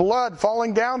drops of blood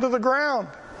falling down to the ground.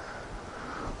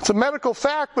 It's a medical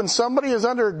fact, when somebody is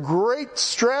under great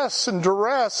stress and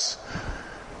duress,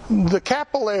 the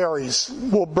capillaries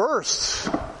will burst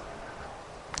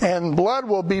and blood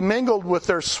will be mingled with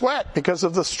their sweat because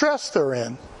of the stress they're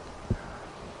in.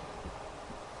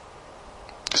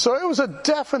 So it was a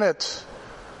definite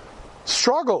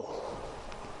struggle,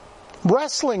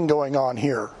 wrestling going on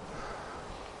here.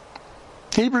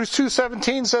 Hebrews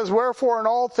 2:17 says, "Wherefore in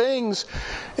all things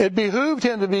it behooved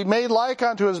him to be made like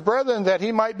unto his brethren, that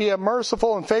he might be a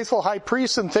merciful and faithful high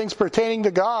priest in things pertaining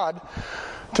to God,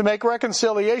 to make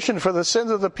reconciliation for the sins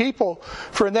of the people.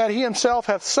 For in that he himself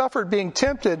hath suffered being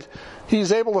tempted, he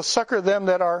is able to succor them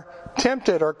that are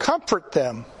tempted," or comfort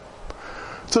them.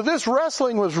 So this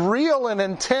wrestling was real and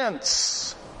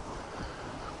intense.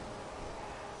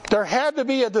 There had to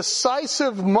be a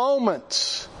decisive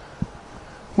moment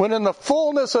when, in the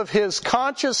fullness of his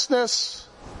consciousness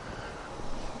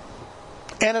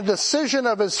and a decision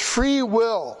of his free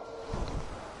will,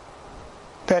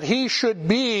 that he should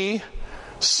be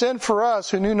sin for us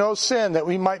who knew no sin, that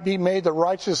we might be made the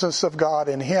righteousness of God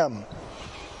in him.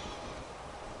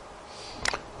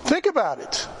 Think about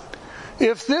it.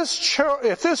 If this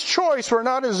choice were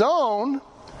not his own,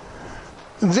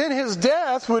 then his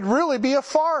death would really be a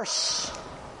farce.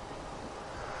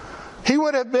 He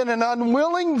would have been an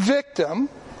unwilling victim,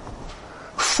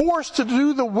 forced to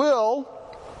do the will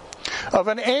of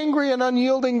an angry and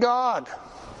unyielding God.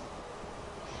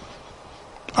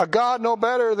 A God no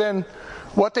better than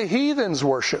what the heathens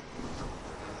worship.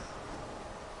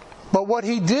 But what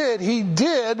he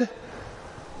did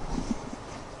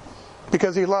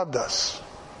because he loved us.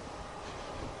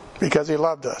 Because he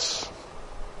loved us.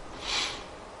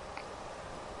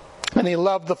 And he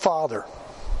loved the Father.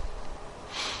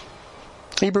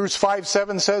 Hebrews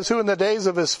 5:7 says, "Who in the days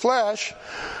of his flesh,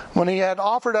 when he had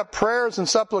offered up prayers and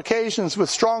supplications with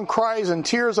strong cries and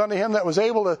tears unto him that was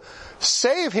able to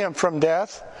save him from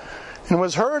death, and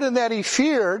was heard in that he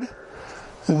feared,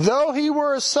 though he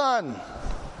were a son,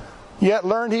 yet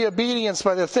learned he obedience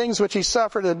by the things which he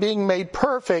suffered, and being made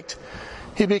perfect,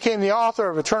 he became the author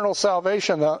of eternal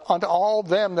salvation unto all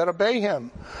them that obey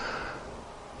him."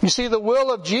 You see, the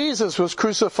will of Jesus was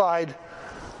crucified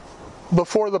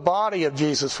before the body of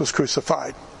Jesus was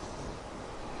crucified.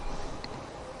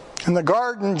 In the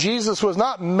garden, Jesus was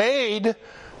not made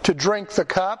to drink the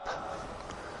cup.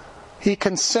 He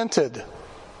consented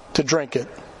to drink it.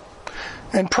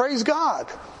 And praise God.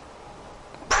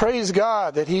 Praise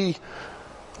God that he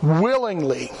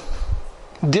willingly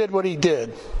did what he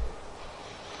did.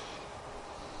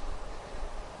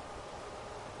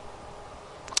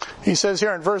 He says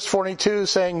here in verse 42,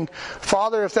 saying,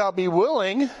 "Father, if thou be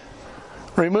willing,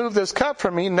 remove this cup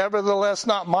from me, nevertheless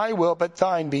not my will, but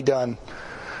thine be done."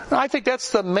 And I think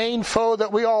that's the main foe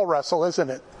that we all wrestle, isn't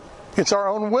it? It's our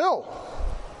own will.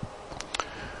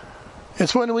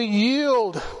 It's when we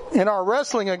yield in our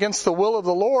wrestling against the will of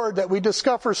the Lord that we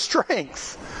discover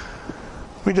strength.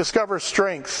 We discover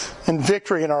strength and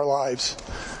victory in our lives.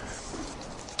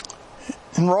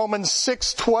 In Romans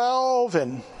 6:12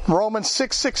 and Romans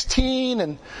 6:16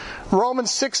 and Romans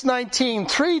 6:19,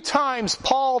 3 times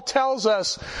Paul tells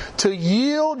us to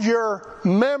yield your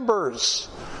members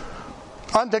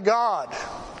unto God.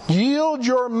 Yield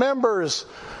your members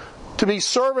to be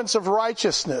servants of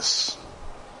righteousness.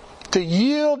 To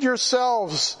yield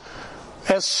yourselves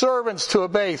as servants to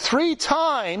obey. 3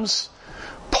 times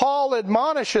Paul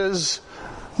admonishes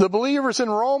the believers in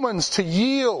Romans to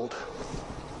yield.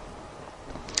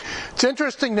 It's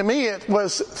interesting to me, it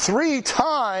was 3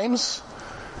 times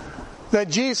that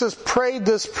Jesus prayed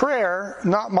this prayer,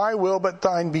 "Not my will, but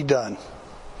thine be done."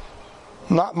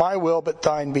 Not my will, but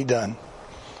thine be done.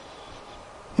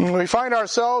 And we find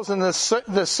ourselves in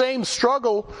the same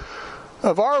struggle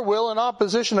of our will in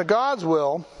opposition to God's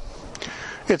will.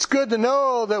 It's good to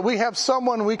know that we have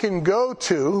someone we can go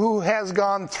to who has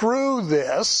gone through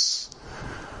this,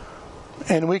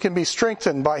 and we can be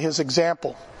strengthened by his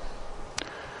example.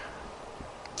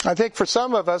 I think for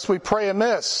some of us, we pray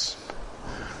amiss.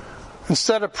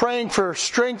 Instead of praying for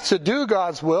strength to do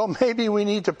God's will, maybe we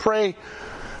need to pray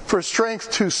for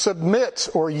strength to submit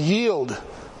or yield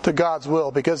to God's will,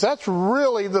 because that's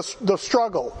really the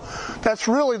struggle. That's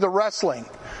really the wrestling,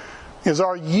 is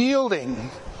our yielding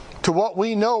to what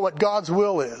we know what God's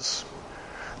will is.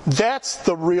 That's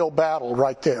the real battle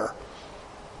right there.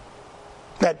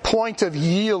 That point of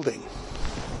yielding.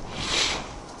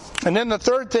 And then the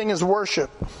third thing is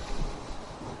worship.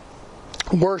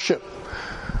 Worship.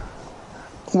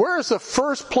 Where is the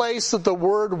first place that the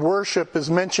word worship is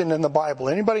mentioned in the Bible?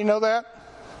 Anybody know that?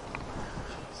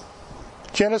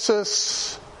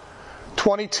 Genesis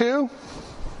 22,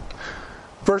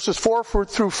 verses 4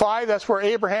 through 5. That's where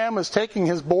Abraham is taking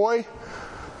his boy,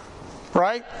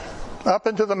 right, up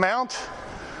into the mount.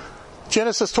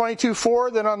 Genesis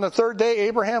 22:4. Then on the third day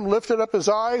Abraham lifted up his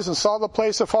eyes and saw the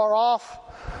place afar off.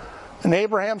 And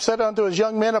Abraham said unto his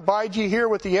young men, Abide ye here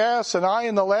with the ass, and I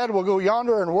and the lad will go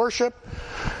yonder and worship,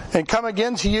 and come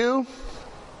again to you.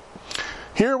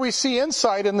 Here we see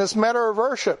insight in this matter of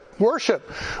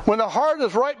worship. When the heart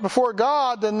is right before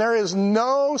God, then there is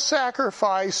no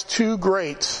sacrifice too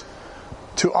great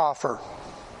to offer.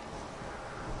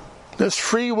 This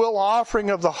free will offering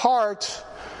of the heart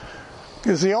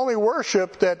is the only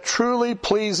worship that truly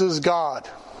pleases God.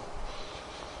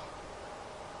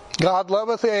 God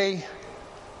loveth a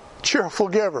cheerful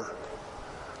giver,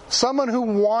 someone who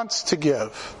wants to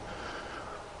give.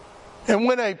 And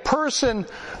when a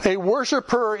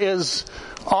worshiper is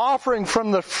offering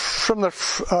from a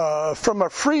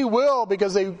free will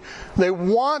because they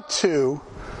want to,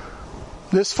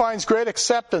 this finds great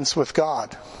acceptance with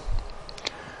God.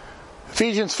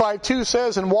 Ephesians 5:2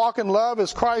 says, And walk in love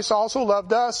as Christ also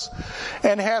loved us,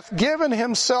 and hath given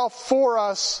himself for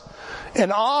us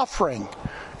an offering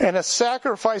and a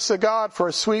sacrifice to God for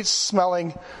a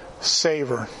sweet-smelling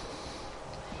savor.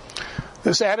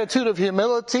 This attitude of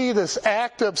humility, this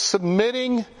act of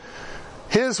submitting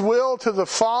His will to the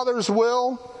Father's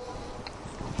will,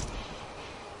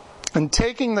 and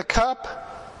taking the cup,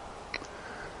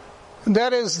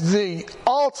 that is the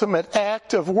ultimate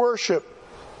act of worship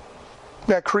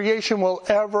that creation will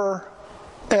ever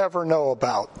know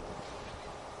about.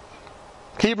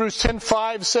 Hebrews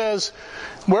 10:5 says,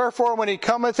 Wherefore when he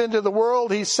cometh into the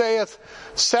world, he saith,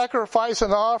 Sacrifice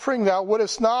and offering thou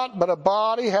wouldest not, but a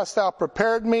body hast thou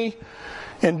prepared me.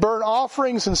 In burnt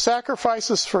offerings and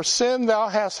sacrifices for sin thou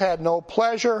hast had no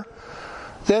pleasure.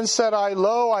 Then said I,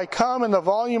 Lo, I come, in the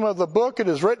volume of the book it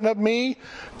is written of me,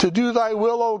 to do thy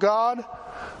will, O God.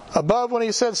 Above, when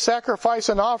he said, Sacrifice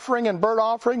and offering and burnt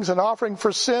offerings and offering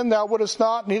for sin thou wouldest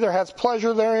not, neither hast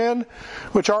pleasure therein,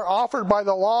 which are offered by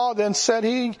the law. Then said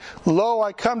he, Lo,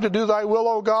 I come to do thy will,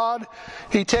 O God.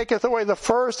 He taketh away the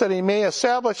first, that he may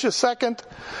establish the second,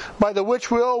 by the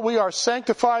which will we are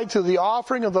sanctified through the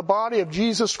offering of the body of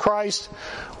Jesus Christ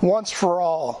once for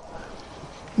all.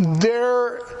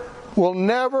 There will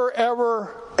never,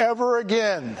 ever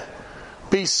again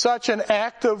be such an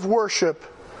act of worship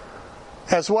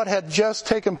as what had just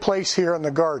taken place here in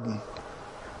the garden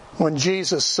when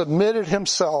Jesus submitted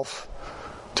himself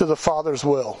to the Father's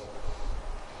will.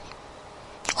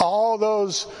 All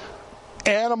those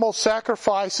animal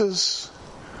sacrifices,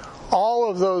 all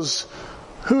of those,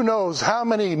 who knows how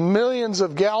many millions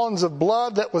of gallons of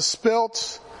blood that was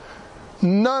spilt,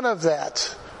 none of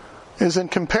that is in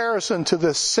comparison to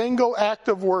this single act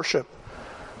of worship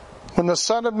when the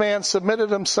Son of Man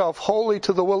submitted himself wholly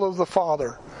to the will of the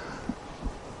Father,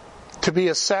 to be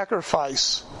a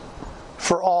sacrifice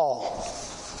for all.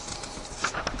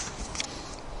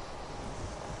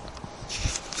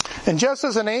 And just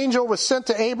as an angel was sent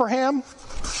to Abraham,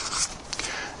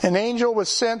 an angel was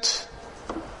sent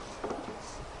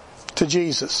to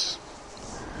Jesus.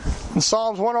 In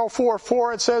Psalms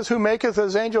 104:4 it says, Who maketh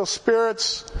his angels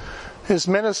spirits, his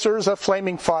ministers a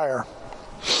flaming fire.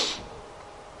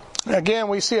 Again,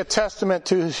 we see a testament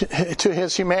to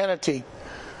his humanity.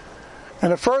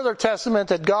 And a further testament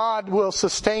that God will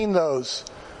sustain those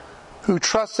who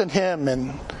trust in Him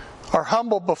and are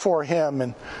humble before Him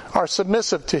and are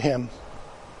submissive to Him.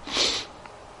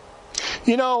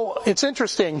 You know, it's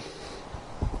interesting.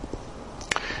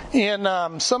 In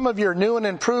some of your new and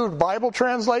improved Bible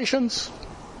translations,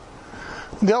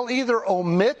 they'll either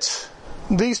omit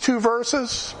these two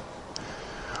verses,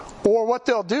 or what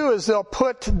they'll do is they'll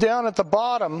put down at the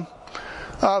bottom,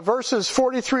 verses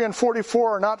 43 and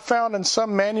 44 are not found in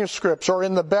some manuscripts or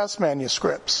in the best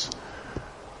manuscripts.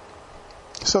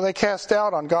 So they cast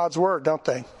doubt on God's Word, don't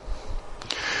they?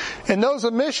 And those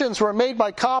omissions were made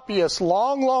by copyists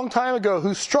long time ago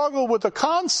who struggled with the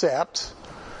concept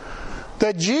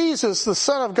that Jesus, the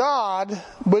Son of God,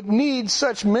 would need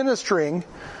such ministering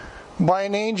by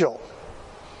an angel.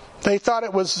 They thought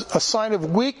it was a sign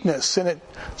of weakness and it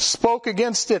spoke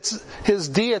against His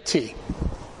deity.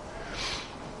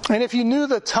 And if you knew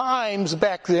the times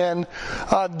back then,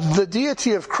 the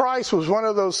deity of Christ was one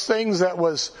of those things that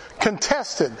was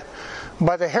contested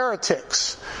by the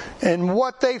heretics. And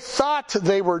what they thought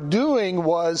they were doing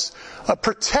was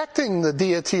protecting the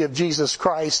deity of Jesus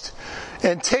Christ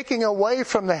and taking away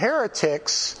from the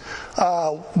heretics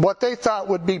what they thought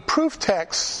would be proof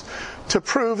texts to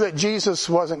prove that Jesus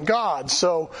wasn't God.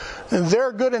 So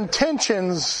their good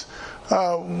intentions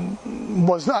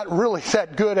was not really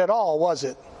that good at all, was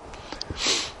it?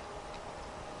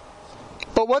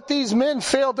 But what these men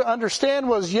failed to understand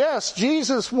was, yes,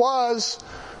 Jesus was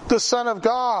the Son of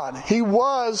God. He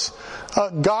was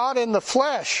God in the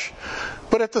flesh.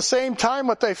 But But at the same time,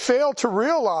 what they failed to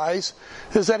realize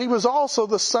is that he was also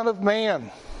the Son of Man.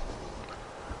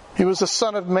 He was the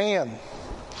Son of Man.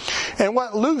 And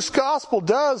what Luke's gospel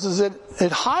does is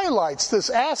it highlights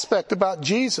this aspect about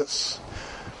Jesus.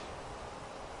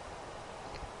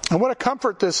 And what a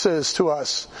comfort this is to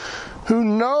us, who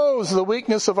knows the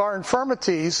weakness of our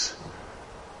infirmities.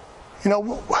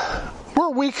 We're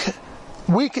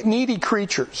weak, needy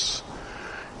creatures.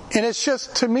 And it's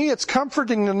just, to me, it's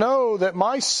comforting to know that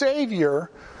my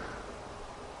Savior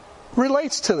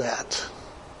relates to that.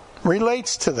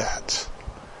 Relates to that.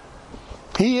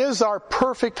 He is our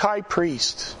perfect high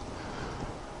priest.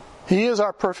 He is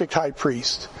our perfect high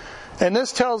priest. And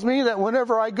this tells me that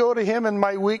whenever I go to Him in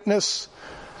my weakness,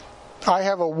 I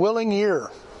have a willing ear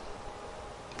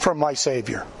from my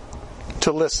Savior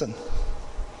to listen.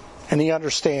 And He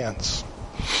understands.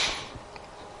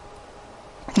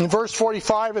 In verse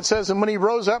 45 it says, "And when He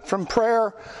rose up from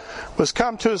prayer, was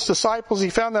come to His disciples, He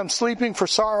found them sleeping for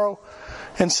sorrow,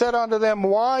 and said unto them,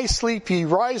 Why sleep ye?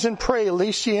 Rise and pray,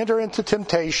 lest ye enter into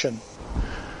temptation."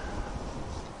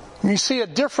 You see a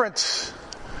different,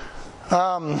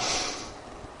 I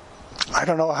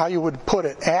don't know how you would put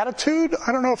it, attitude?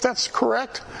 I don't know if that's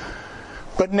correct.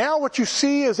 But now what you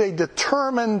see is a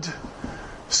determined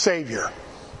Savior.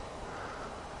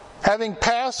 Having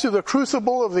passed through the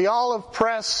crucible of the olive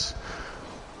press,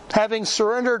 having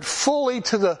surrendered fully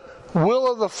to the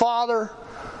will of the Father,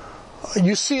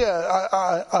 you see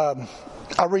a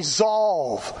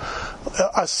resolve,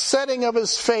 a setting of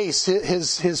His face.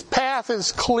 His path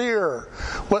is clear.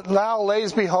 What now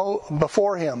lays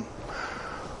before Him.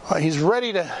 He's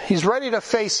ready to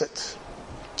face it.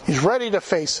 He's ready to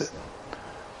face it.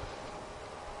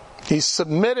 He's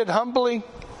submitted humbly.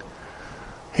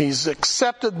 He's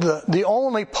accepted the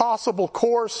only possible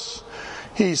course.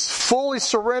 He's fully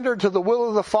surrendered to the will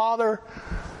of the Father.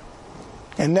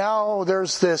 And now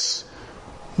there's this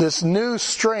new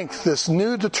strength, this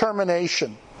new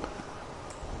determination.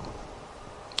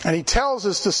 And He tells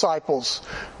His disciples,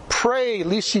 "Pray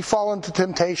lest ye fall into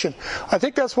temptation." I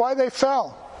think that's why they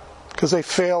fell. Because they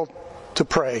failed to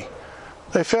pray.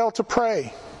 They failed to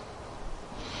pray.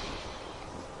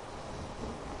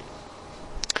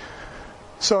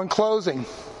 So in closing,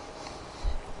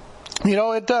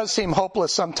 it does seem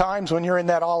hopeless sometimes when you're in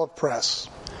that olive press.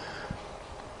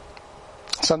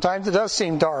 Sometimes it does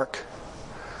seem dark.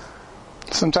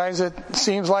 Sometimes it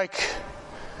seems like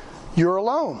you're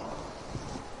alone.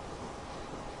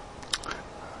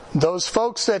 Those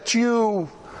folks that you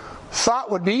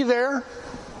thought would be there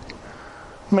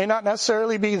may not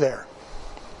necessarily be there.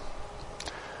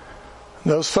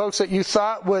 Those folks that you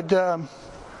thought would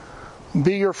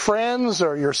be your friends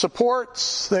or your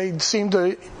supports, they seem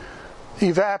to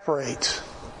evaporate,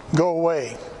 go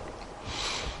away.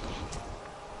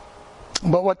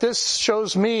 But what this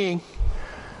shows me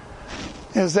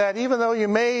is that even though you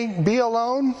may be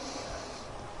alone,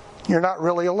 you're not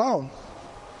really alone.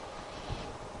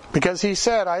 Because He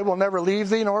said, "I will never leave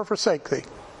thee nor forsake thee."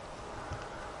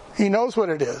 He knows what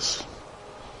it is.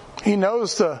 He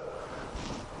knows the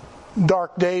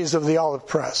dark days of the olive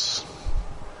press.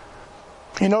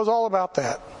 He knows all about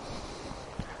that.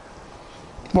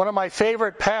 One of my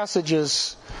favorite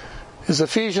passages is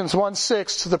Ephesians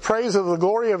 1:6, "To the praise of the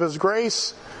glory of His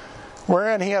grace,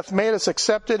 wherein He hath made us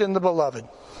accepted in the Beloved."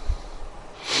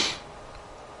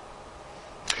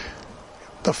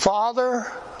 The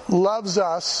Father loves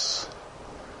us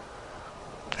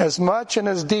as much and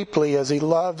as deeply as He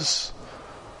loves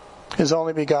His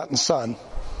only begotten Son.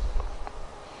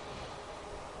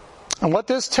 And what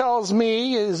this tells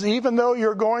me is, even though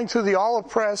you're going through the olive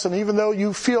press and even though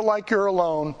you feel like you're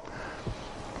alone,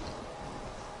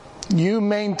 you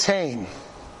maintain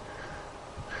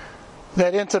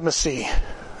that intimacy,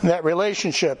 that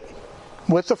relationship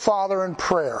with the Father in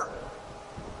prayer.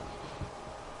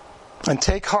 And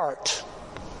take heart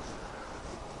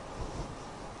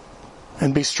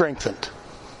and be strengthened.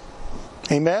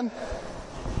 Amen?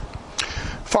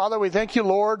 Father, we thank You,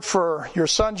 Lord, for Your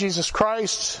Son, Jesus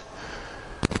Christ,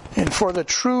 and for the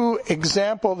true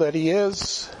example that He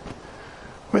is.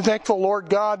 We're thankful, Lord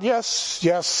God,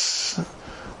 yes,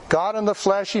 God in the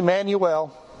flesh,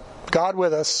 Emmanuel, God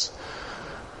with us.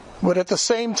 But at the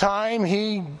same time,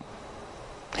 He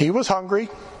was hungry.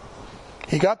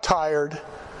 He got tired.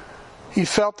 He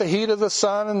felt the heat of the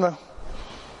sun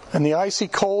and the icy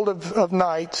cold of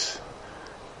night.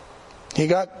 He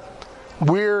got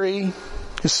weary.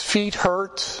 His feet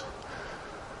hurt.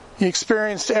 He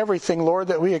experienced everything, Lord,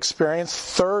 that we experience.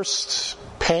 Thirst,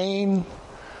 pain.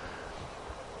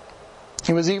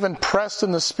 He was even pressed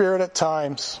in the spirit at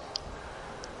times.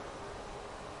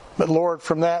 But Lord,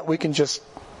 from that we can just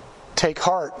take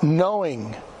heart,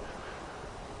 knowing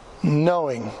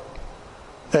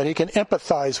that He can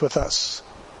empathize with us,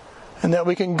 and that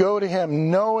we can go to Him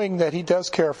knowing that He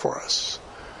does care for us.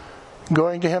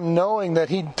 Going to Him knowing that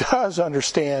He does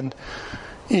understand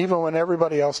even when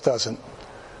everybody else doesn't.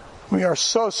 We are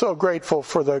so grateful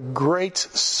for the great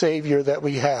Savior that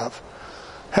we have.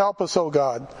 Help us, O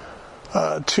God,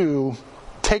 to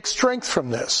take strength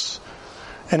from this.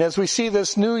 And as we see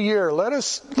this new year, let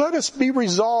us be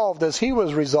resolved as He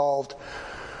was resolved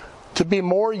to be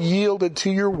more yielded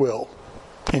to your will.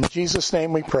 In Jesus'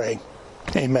 name we pray.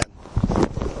 Amen.